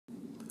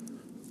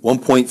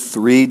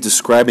1.3,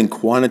 describing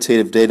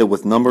quantitative data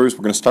with numbers.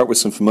 We're going to start with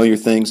some familiar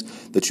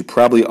things that you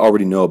probably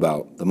already know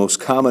about. The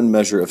most common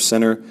measure of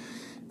center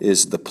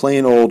is the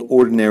plain old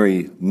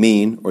ordinary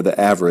mean, or the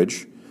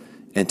average.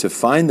 And to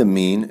find the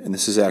mean, and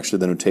this is actually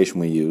the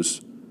notation we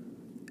use,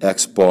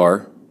 x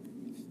bar,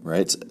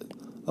 right? It's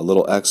a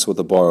little x with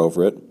a bar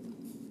over it.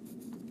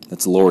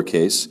 That's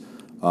lowercase.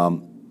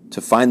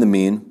 To find the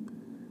mean,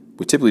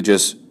 we typically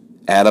just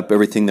add up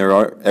everything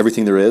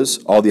there is,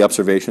 all the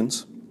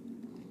observations.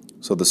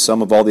 So the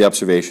sum of all the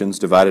observations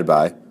divided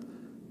by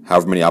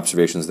however many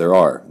observations there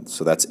are.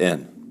 So that's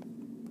n.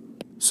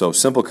 So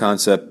simple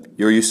concept.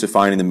 You're used to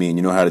finding the mean.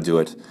 You know how to do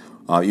it.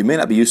 You may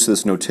not be used to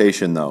this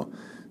notation, though.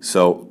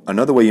 So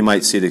another way you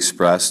might see it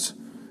expressed,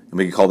 and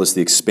we can call this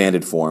the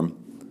expanded form.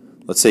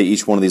 Let's say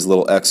each one of these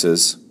little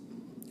x's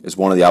is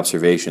one of the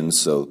observations.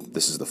 So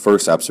this is the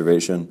first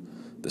observation,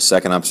 the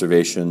second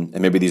observation,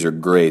 and maybe these are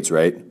grades,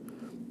 right?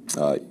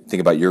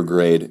 Think about your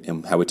grade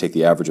and how we take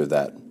the average of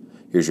that.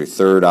 Here's your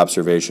third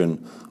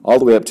observation, all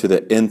the way up to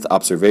the nth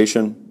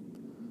observation.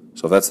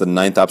 So if that's the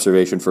ninth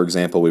observation, for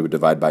example, we would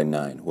divide by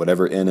 9.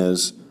 Whatever n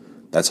is,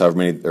 that's however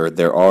many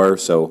there are,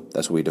 so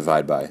that's what we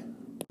divide by.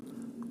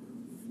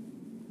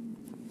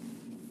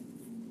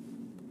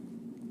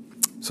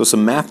 So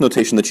some math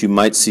notation that you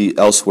might see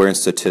elsewhere in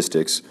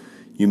statistics.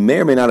 You may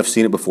or may not have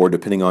seen it before,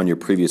 depending on your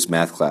previous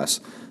math class.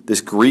 This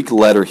Greek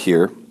letter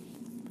here,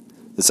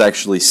 this is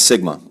actually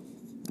sigma.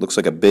 It looks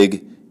like a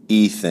big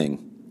E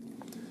thing.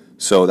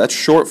 So that's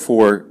short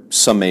for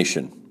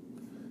summation.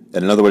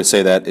 And another way to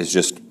say that is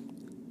just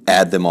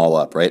add them all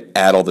up, right?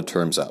 Add all the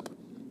terms up.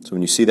 So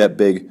when you see that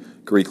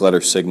big Greek letter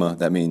sigma,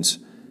 that means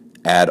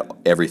add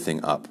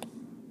everything up.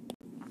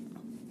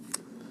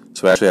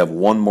 So I actually have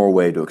one more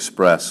way to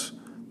express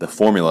the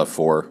formula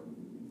for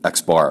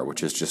x bar,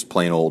 which is just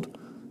plain old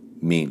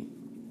mean.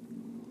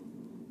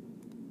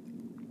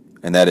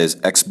 And that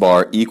is x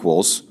bar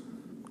equals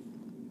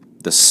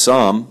the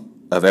sum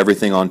of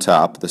everything on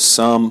top, the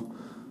sum.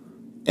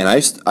 And I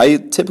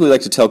typically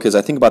like to tell kids,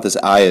 I think about this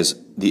I as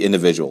the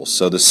individual.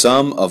 So the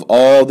sum of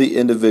all the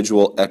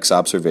individual x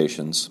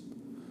observations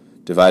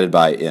divided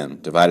by n,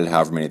 divided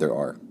however many there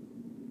are.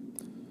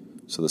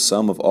 So the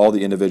sum of all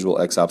the individual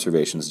x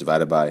observations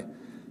divided by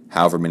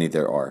however many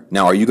there are.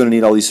 Now, are you going to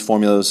need all these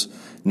formulas?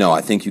 No,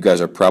 I think you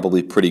guys are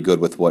probably pretty good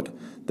with what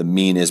the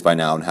mean is by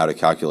now and how to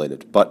calculate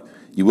it. But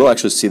you will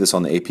actually see this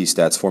on the AP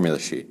Stats formula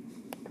sheet.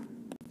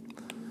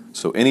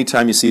 So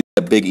anytime you see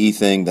that big E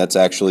thing, that's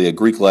actually a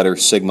Greek letter,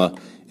 sigma,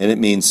 and it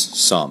means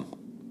sum.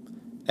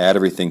 Add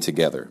everything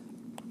together.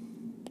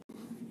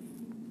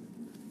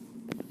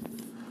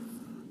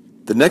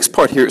 The next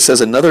part here, it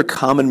says another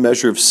common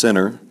measure of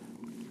center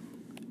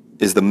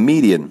is the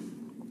median.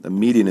 The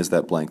median is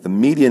that blank. The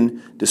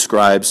median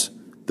describes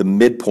the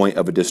midpoint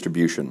of a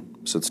distribution.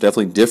 So it's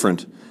definitely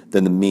different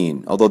than the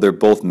mean, although they're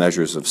both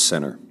measures of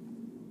center.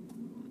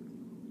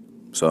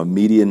 So a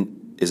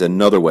median is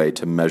another way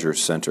to measure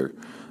center.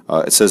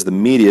 It says the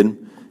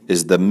median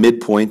is the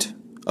midpoint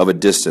of a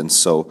distance.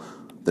 So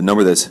the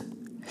number that's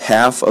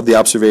half of the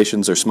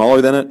observations are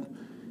smaller than it,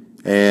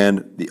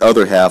 and the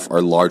other half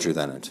are larger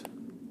than it.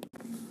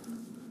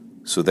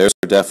 So there's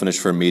our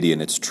definition for a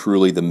median. It's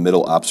truly the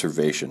middle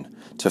observation.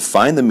 To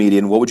find the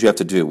median, what would you have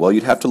to do? Well,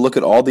 you'd have to look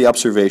at all the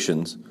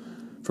observations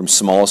from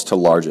smallest to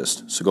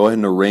largest. So go ahead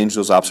and arrange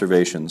those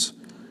observations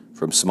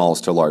from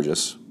smallest to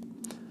largest.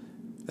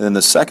 And then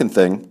the second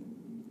thing,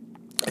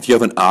 if you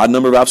have an odd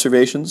number of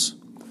observations,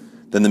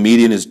 then the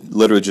median is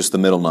literally just the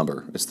middle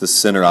number. It's the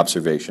center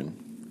observation.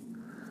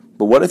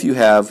 But what if you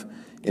have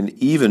an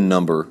even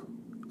number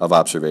of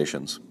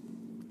observations?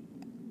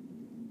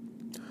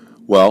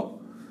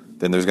 Well,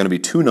 then there's going to be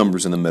two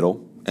numbers in the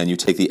middle, and you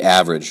take the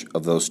average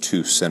of those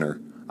two center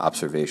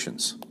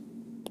observations.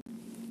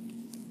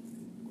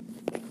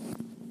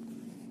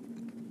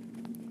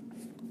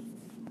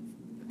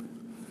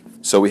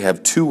 So we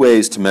have two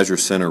ways to measure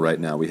center right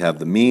now. We have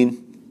the mean,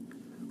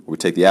 where we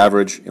take the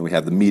average, and we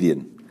have the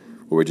median,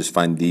 where we just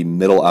find the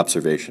middle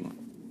observation.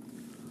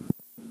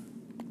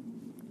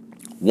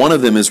 One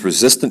of them is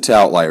resistant to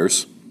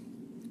outliers,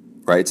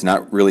 right? It's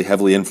not really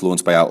heavily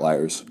influenced by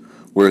outliers,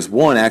 whereas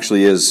one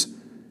actually is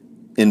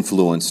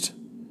influenced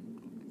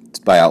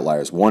by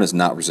outliers. One is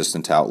not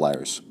resistant to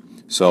outliers.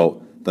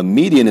 So the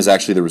median is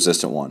actually the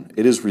resistant one.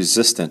 It is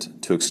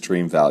resistant to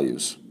extreme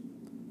values,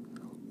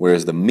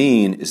 whereas the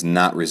mean is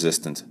not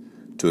resistant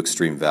to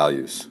extreme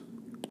values.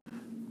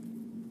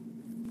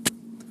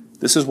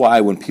 This is why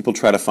when people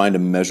try to find a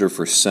measure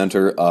for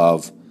center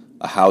of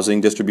a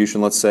housing distribution,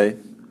 let's say,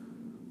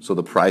 so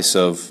the price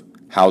of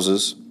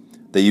houses,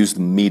 they use the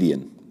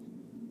median,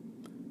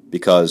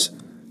 because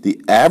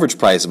the average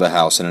price of a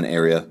house in an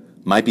area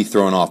might be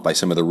thrown off by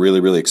some of the really,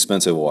 really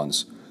expensive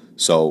ones.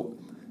 So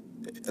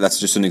that's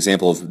just an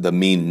example of the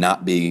mean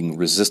not being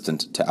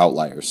resistant to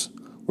outliers.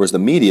 Whereas the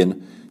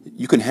median,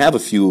 you can have a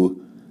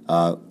few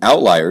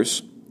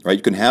outliers, right?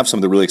 You can have some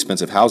of the really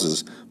expensive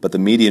houses, but the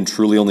median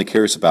truly only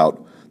cares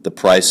about the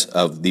price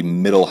of the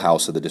middle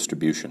house of the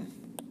distribution.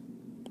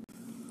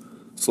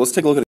 So let's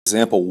take a look at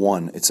example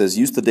 1. It says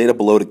use the data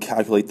below to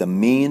calculate the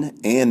mean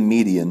and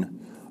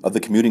median of the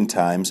commuting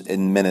times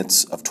in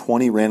minutes of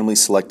 20 randomly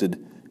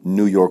selected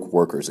New York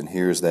workers. And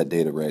here's that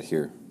data right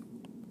here.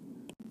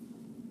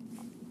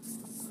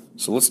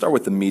 So let's start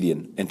with the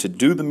median. And to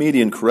do the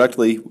median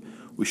correctly,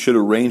 we should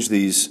arrange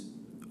these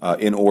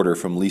in order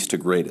from least to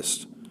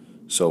greatest.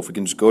 So if we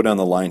can just go down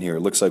the line here,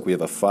 it looks like we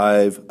have a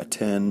 5, a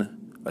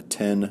 10, a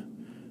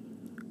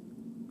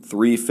 10,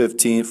 3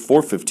 15,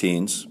 4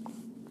 15s,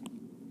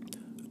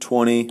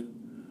 20,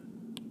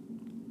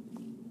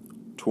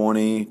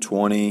 20,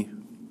 20,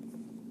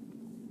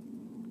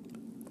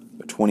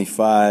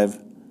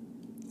 25,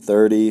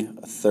 30,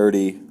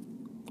 30,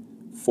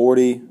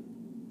 40,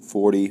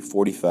 40,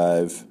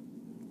 45,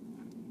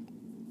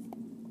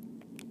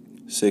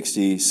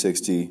 60,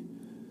 60,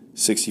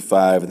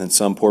 65, and then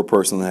some poor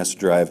person that has to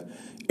drive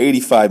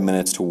 85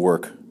 minutes to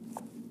work.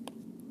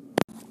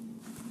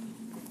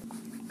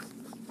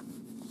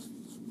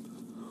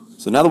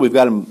 So now that we've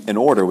got them in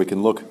order, we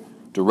can look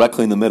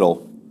directly in the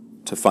middle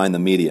to find the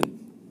median.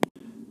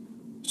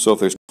 So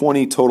if there's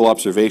 20 total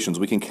observations,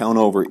 we can count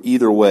over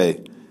either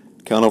way,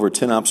 count over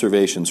 10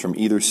 observations from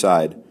either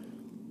side,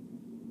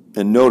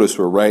 and notice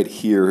we're right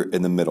here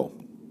in the middle.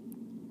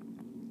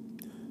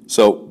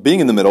 So being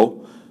in the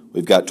middle,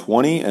 we've got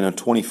 20 and a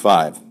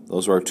 25.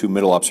 Those are our two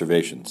middle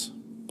observations.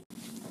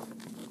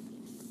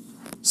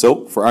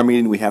 So for our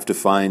median, we have to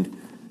find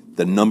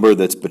the number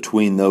that's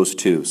between those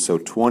two. So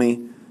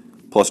 20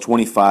 plus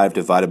 25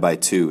 divided by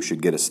 2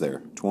 should get us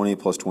there. 20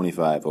 plus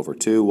 25 over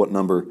 2. What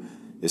number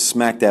is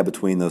smack dab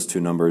between those two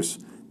numbers?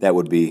 That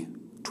would be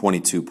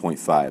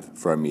 22.5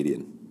 for our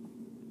median.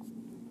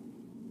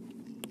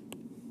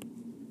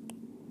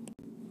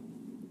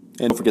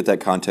 And don't forget that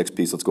context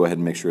piece. Let's go ahead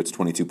and make sure it's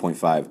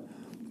 22.5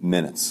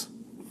 minutes.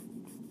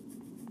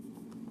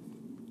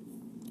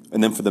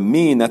 And then for the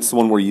mean, that's the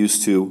one we're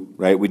used to,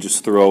 right? We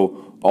just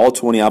throw all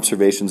 20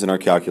 observations in our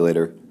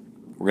calculator.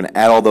 We're going to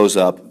add all those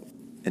up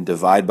and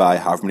divide by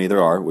however many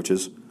there are, which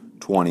is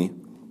 20.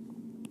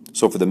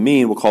 So for the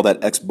mean, we'll call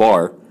that X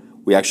bar.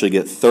 We actually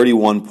get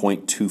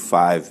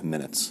 31.25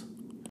 minutes.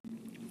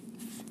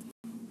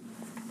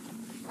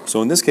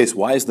 So in this case,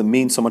 why is the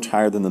mean so much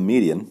higher than the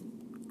median?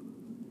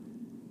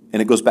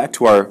 And it goes back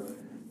to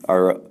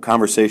our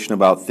conversation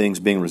about things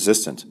being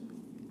resistant.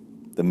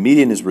 The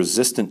median is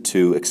resistant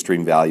to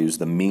extreme values.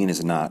 The mean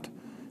is not.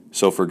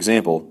 So for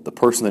example, the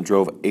person that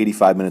drove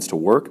 85 minutes to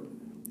work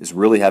is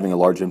really having a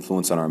large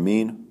influence on our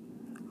mean,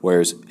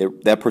 whereas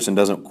that person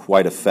doesn't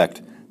quite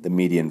affect the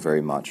median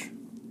very much.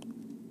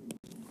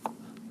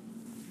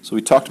 So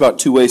we talked about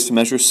two ways to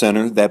measure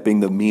center, that being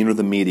the mean or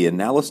the median.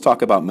 Now let's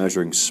talk about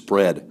measuring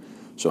spread,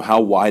 so how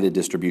wide a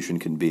distribution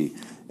can be.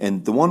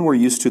 And the one we're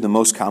used to, the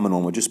most common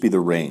one, would just be the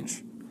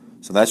range.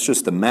 So that's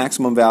just the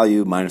maximum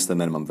value minus the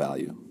minimum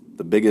value,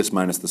 the biggest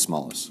minus the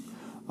smallest.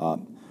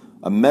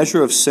 A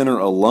measure of center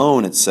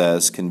alone, it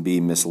says, can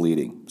be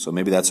misleading. So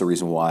maybe that's a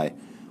reason why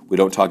we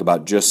don't talk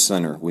about just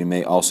center. We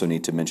may also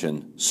need to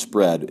mention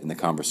spread in the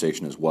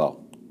conversation as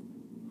well.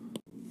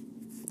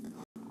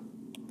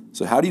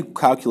 So how do you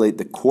calculate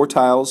the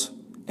quartiles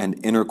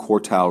and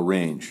interquartile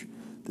range?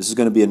 This is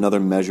going to be another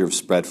measure of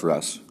spread for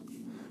us.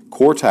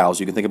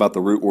 Quartiles, you can think about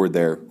the root word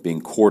there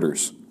being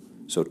quarters,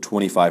 so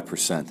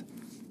 25%.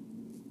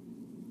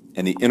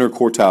 And the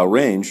interquartile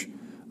range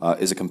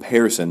is a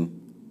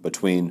comparison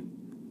between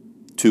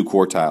two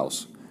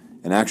quartiles.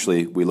 And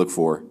actually, we look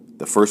for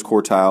the first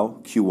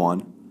quartile,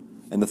 Q1,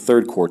 and the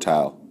third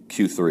quartile,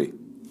 Q3.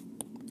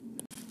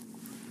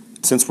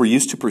 Since we're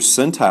used to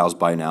percentiles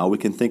by now, we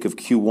can think of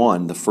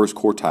Q1, the first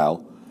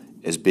quartile,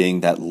 as being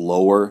that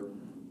lower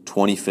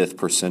 25th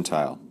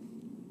percentile.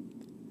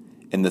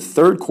 And the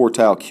third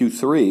quartile,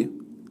 Q3,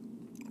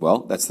 well,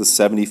 that's the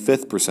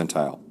 75th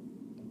percentile.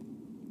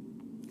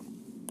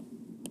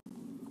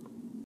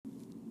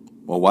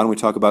 Well, why don't we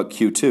talk about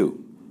Q2?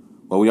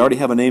 Well, we already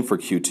have a name for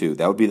Q2.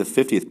 That would be the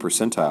 50th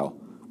percentile,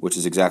 which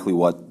is exactly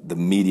what the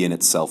median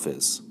itself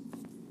is.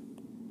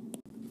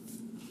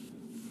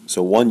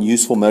 So one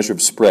useful measure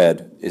of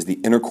spread is the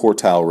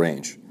interquartile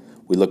range.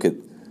 We look at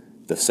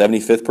the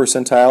 75th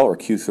percentile, or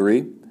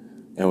Q3,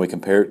 and we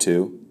compare it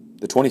to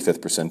the 25th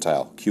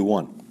percentile,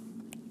 Q1.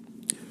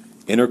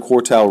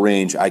 Interquartile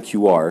range,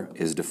 IQR,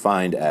 is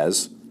defined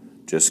as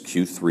just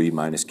Q3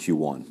 minus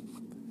Q1.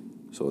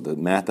 So the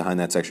math behind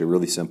that's actually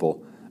really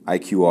simple.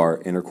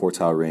 IQR,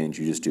 interquartile range,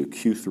 you just do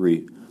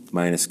Q3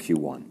 minus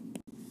Q1.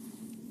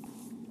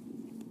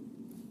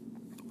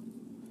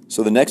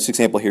 So the next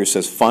example here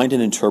says find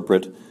and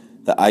interpret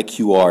the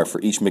IQR for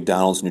each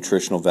McDonald's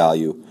nutritional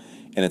value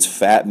and its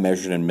fat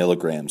measured in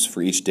milligrams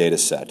for each data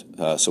set.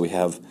 So we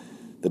have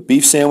the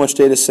beef sandwich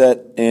data set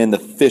and the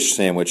fish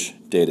sandwich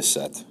data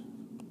set.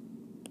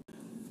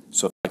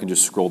 So if I can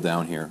just scroll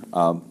down here.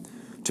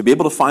 To be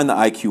able to find the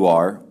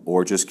IQR,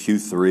 or just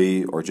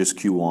Q3, or just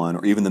Q1,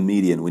 or even the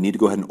median, we need to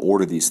go ahead and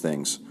order these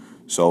things.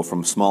 So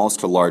from smallest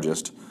to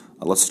largest,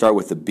 let's start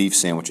with the beef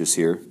sandwiches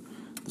here.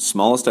 The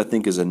smallest, I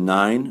think, is a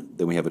 9.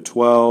 Then we have a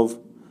 12,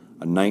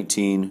 a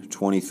 19,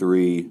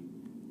 23,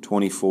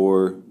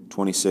 24,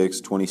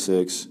 26,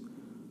 26,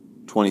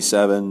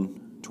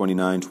 27,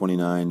 29,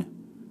 29,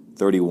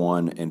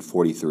 31, and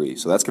 43.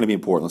 So that's going to be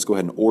important. Let's go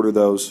ahead and order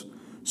those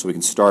so we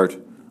can start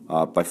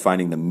by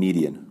finding the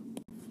median.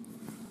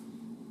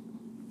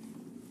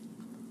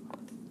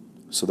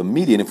 So the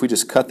median, if we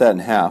just cut that in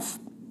half,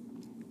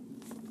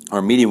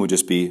 our median would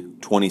just be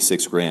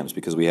 26 grams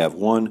because we have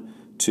 1,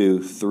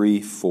 2,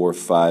 3, 4,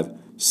 5,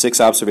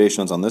 6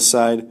 observations on this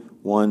side.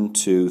 1,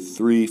 2,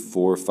 3,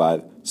 4,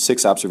 5,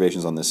 6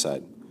 observations on this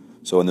side.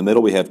 So in the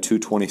middle we have two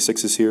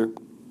 26s here.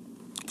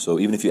 So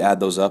even if you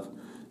add those up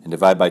and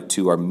divide by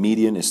 2, our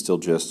median is still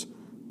just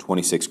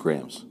 26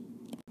 grams.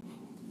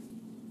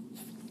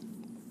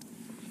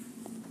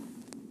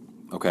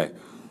 Okay,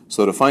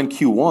 so to find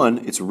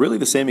Q1, it's really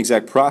the same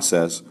exact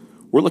process.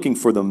 We're looking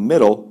for the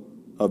middle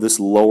of this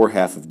lower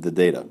half of the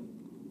data.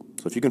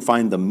 So if you can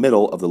find the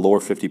middle of the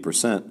lower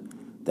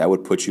 50%, that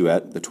would put you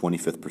at the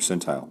 25th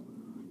percentile.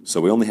 So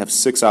we only have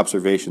 6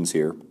 observations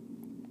here.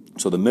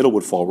 So the middle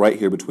would fall right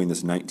here between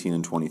this 19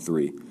 and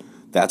 23.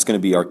 That's going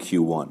to be our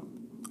Q1.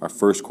 Our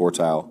first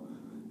quartile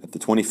at the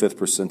 25th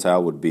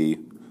percentile would be,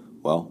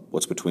 well,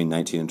 what's between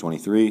 19 and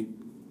 23?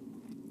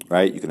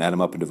 Right? You can add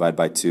them up and divide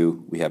by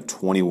 2. We have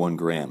 21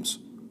 grams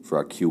for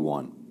our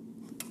Q1.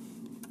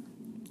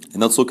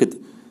 And let's look at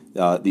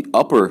the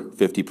upper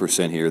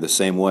 50% here the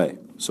same way.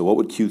 So what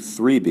would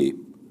Q3 be?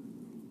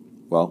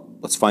 Well,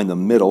 let's find the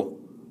middle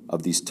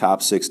of these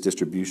top 6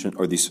 distribution,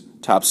 or these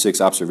top 6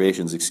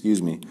 observations,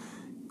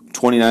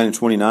 29 and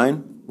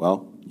 29,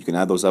 well, you can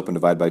add those up and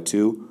divide by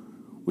 2.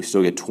 We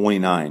still get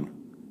 29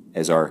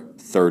 as our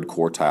third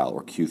quartile,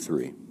 or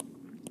Q3.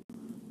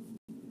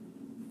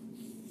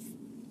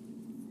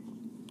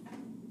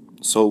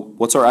 So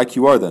what's our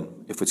IQR then?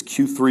 If it's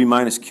Q3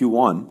 minus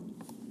Q1,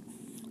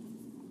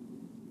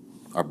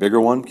 our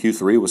bigger one,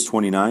 Q3, was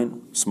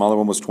 29. Smaller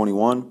one was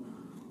 21.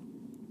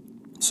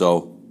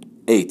 So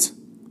 8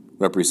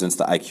 represents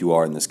the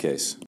IQR in this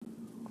case.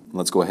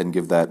 Let's go ahead and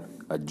give that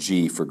a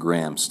G for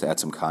grams to add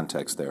some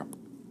context there.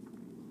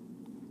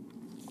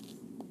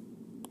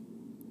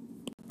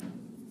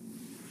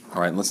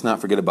 All right, and let's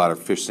not forget about our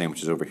fish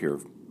sandwiches over here.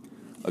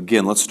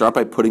 Again, let's start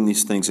by putting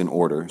these things in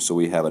order. So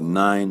we have a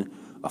 9,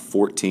 a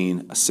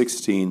 14, a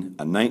 16,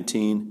 a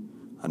 19,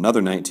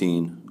 another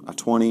 19, a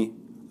 20,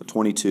 a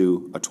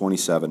 22, a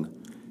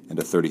 27, and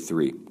a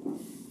 33.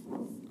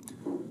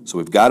 So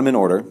we've got them in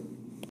order.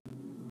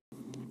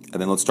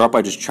 And then let's start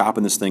by just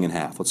chopping this thing in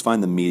half. Let's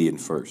find the median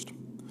first.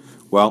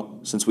 Well,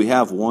 since we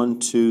have 1,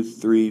 2,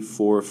 3,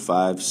 4,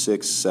 5,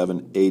 6,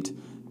 7, 8,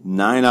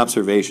 9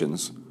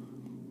 observations,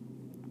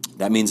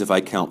 that means if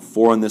I count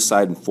 4 on this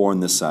side and 4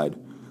 on this side,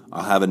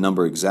 I'll have a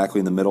number exactly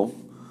in the middle.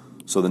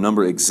 So the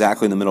number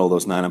exactly in the middle of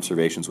those 9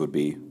 observations would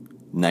be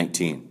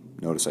 19.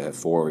 Notice I have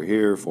 4 over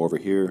here, 4 over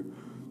here.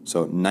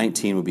 So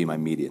 19 would be my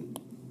median.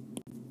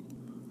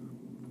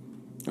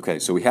 Okay,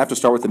 so we have to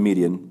start with the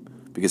median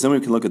because then we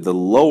can look at the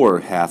lower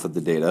half of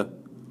the data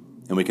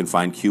and we can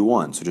find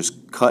Q1. So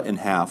just cut in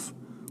half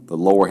the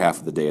lower half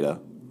of the data.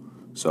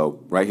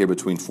 So right here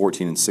between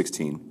 14 and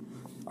 16,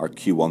 our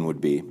Q1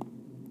 would be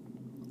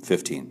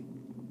 15.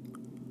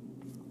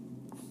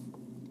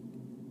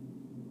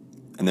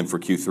 And then for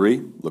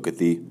Q3, look at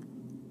the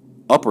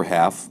upper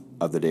half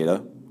of the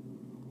data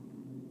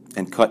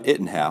and cut it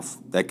in half.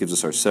 That gives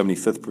us our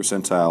 75th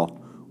percentile,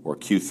 or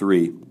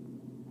Q3,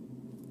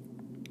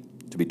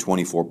 to be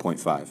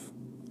 24.5.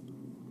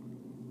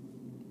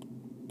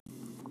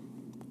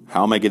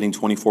 How am I getting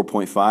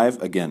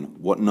 24.5? Again,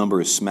 what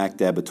number is smack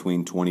dab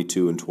between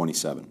 22 and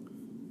 27?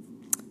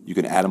 You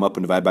can add them up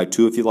and divide by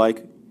 2 if you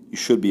like. You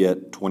should be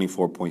at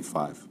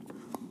 24.5.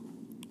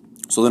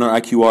 So then our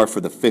IQR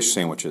for the fish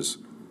sandwiches.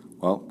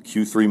 Well,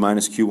 Q3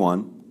 minus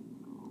Q1,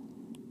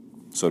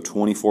 so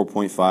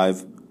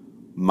 24.5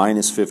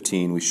 minus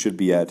 15, we should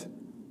be at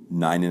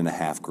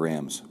 9.5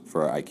 grams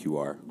for our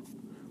IQR.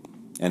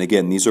 And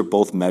again, these are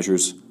both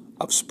measures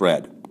of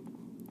spread.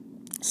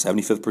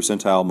 75th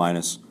percentile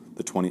minus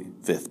the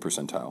 25th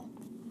percentile.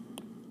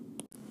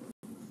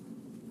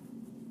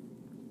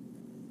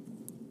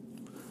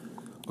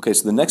 Okay,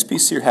 so the next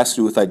piece here has to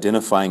do with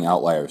identifying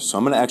outliers. So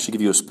I'm going to actually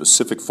give you a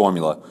specific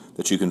formula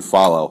that you can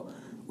follow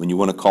when you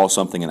want to call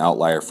something an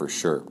outlier for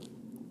sure.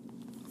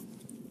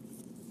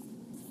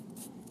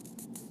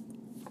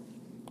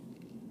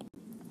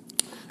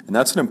 And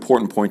that's an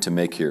important point to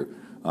make here.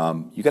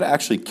 You got to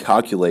actually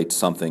calculate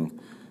something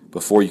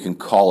before you can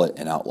call it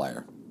an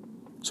outlier.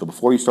 So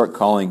before you start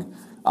calling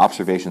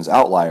observations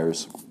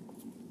outliers,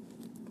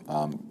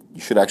 you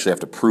should actually have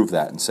to prove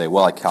that and say,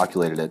 well, I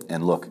calculated it,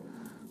 and look,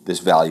 this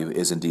value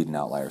is indeed an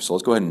outlier. So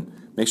let's go ahead and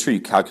make sure you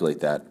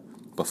calculate that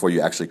before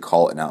you actually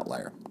call it an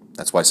outlier.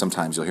 That's why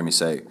sometimes you'll hear me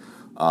say,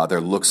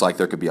 there looks like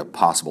there could be a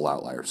possible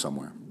outlier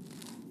somewhere.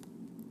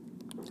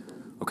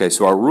 Okay,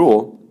 so our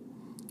rule,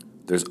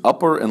 there's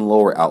upper and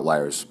lower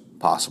outliers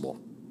possible.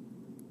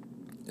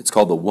 It's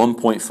called the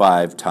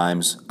 1.5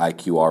 times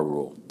IQR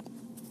rule.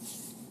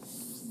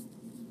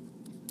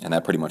 And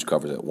that pretty much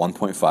covers it,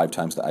 1.5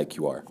 times the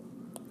IQR.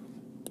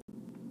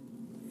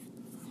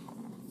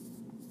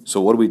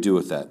 So what do we do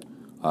with that?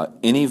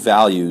 Any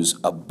values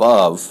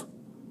above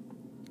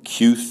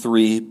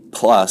Q3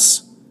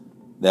 plus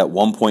that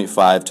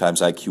 1.5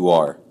 times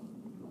IQR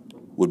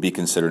would be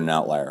considered an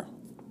outlier.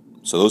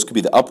 So those could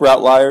be the upper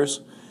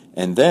outliers,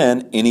 and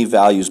then any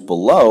values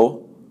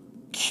below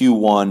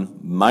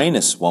Q1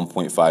 minus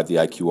 1.5 the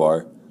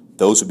IQR,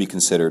 those would be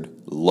considered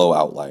low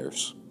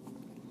outliers.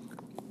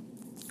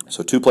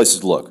 So two places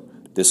to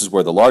look. This is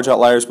where the large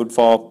outliers would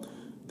fall.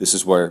 This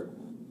is where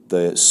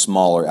the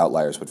smaller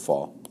outliers would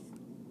fall.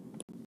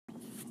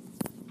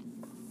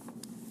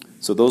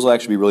 So those will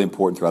actually be really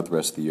important throughout the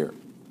rest of the year.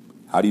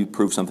 How do you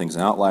prove something's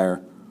an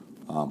outlier?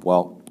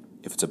 Well,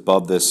 if it's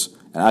above this,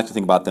 and I like to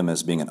think about them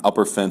as being an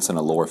upper fence and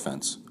a lower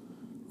fence,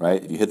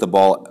 right? If you hit the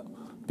ball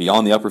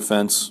beyond the upper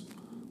fence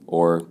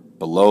or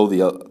below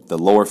the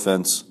lower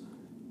fence,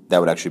 that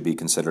would actually be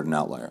considered an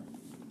outlier.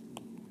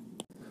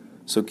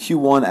 So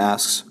Q1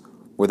 asks,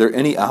 were there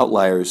any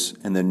outliers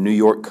in the New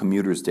York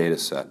commuters data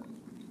set?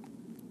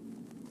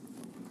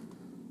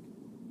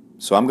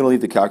 So I'm going to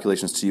leave the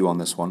calculations to you on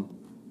this one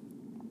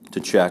to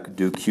check.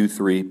 Do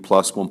Q3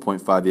 plus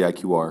 1.5 the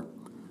IQR,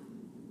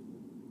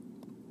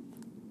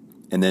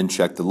 and then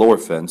check the lower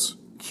fence,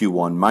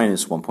 Q1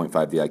 minus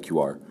 1.5 the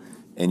IQR.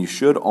 And you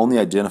should only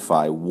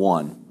identify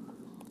one,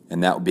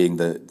 and that being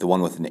the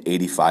one with an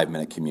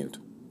 85-minute commute.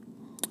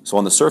 So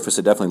on the surface,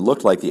 it definitely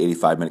looked like the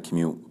 85-minute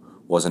commute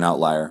was an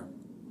outlier,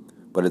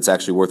 but it's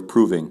actually worth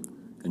proving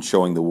and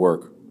showing the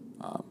work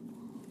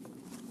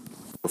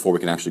before we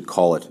can actually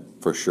call it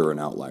for sure an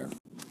outlier.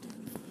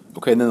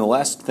 Okay, and then the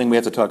last thing we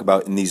have to talk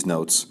about in these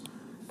notes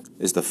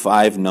is the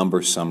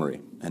 5-number summary.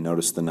 And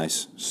notice the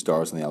nice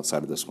stars on the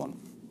outside of this one.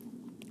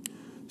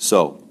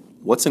 So,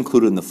 what's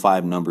included in the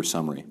 5-number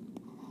summary?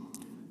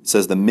 It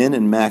says the min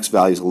and max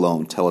values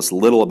alone tell us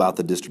little about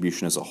the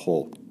distribution as a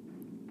whole.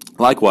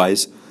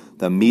 Likewise,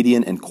 the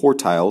median and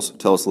quartiles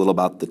tell us little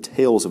about the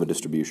tails of a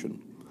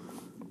distribution.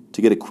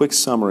 To get a quick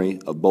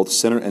summary of both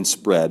center and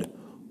spread,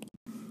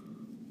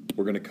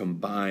 we're going to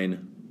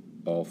combine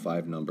all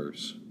 5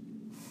 numbers.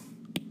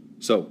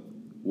 So,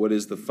 what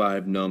is the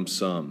 5-num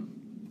sum,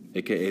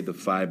 aka the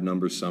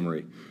 5-number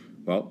summary?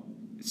 Well,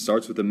 it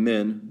starts with the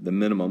min, the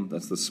minimum,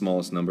 that's the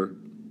smallest number.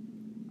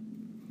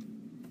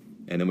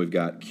 And then we've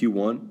got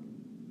Q1,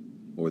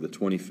 or the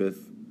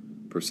 25th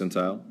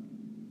percentile.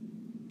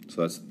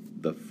 So that's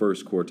the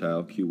first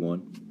quartile, Q1.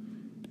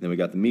 And then we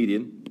got the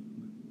median,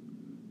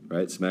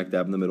 right, smack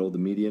dab in the middle, the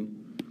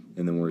median.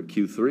 And then we're at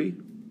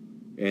Q3,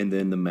 and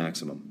then the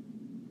maximum.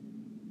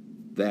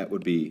 That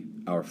would be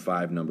our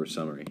 5-number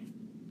summary.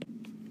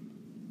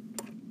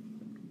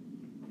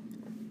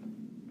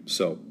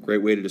 So,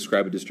 great way to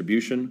describe a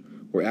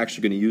distribution. We're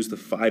actually going to use the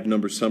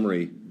 5-number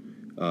summary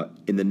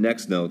in the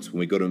next notes when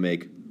we go to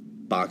make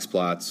box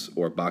plots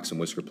or box and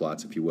whisker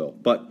plots, if you will.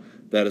 But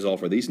that is all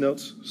for these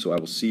notes, so I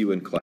will see you in class.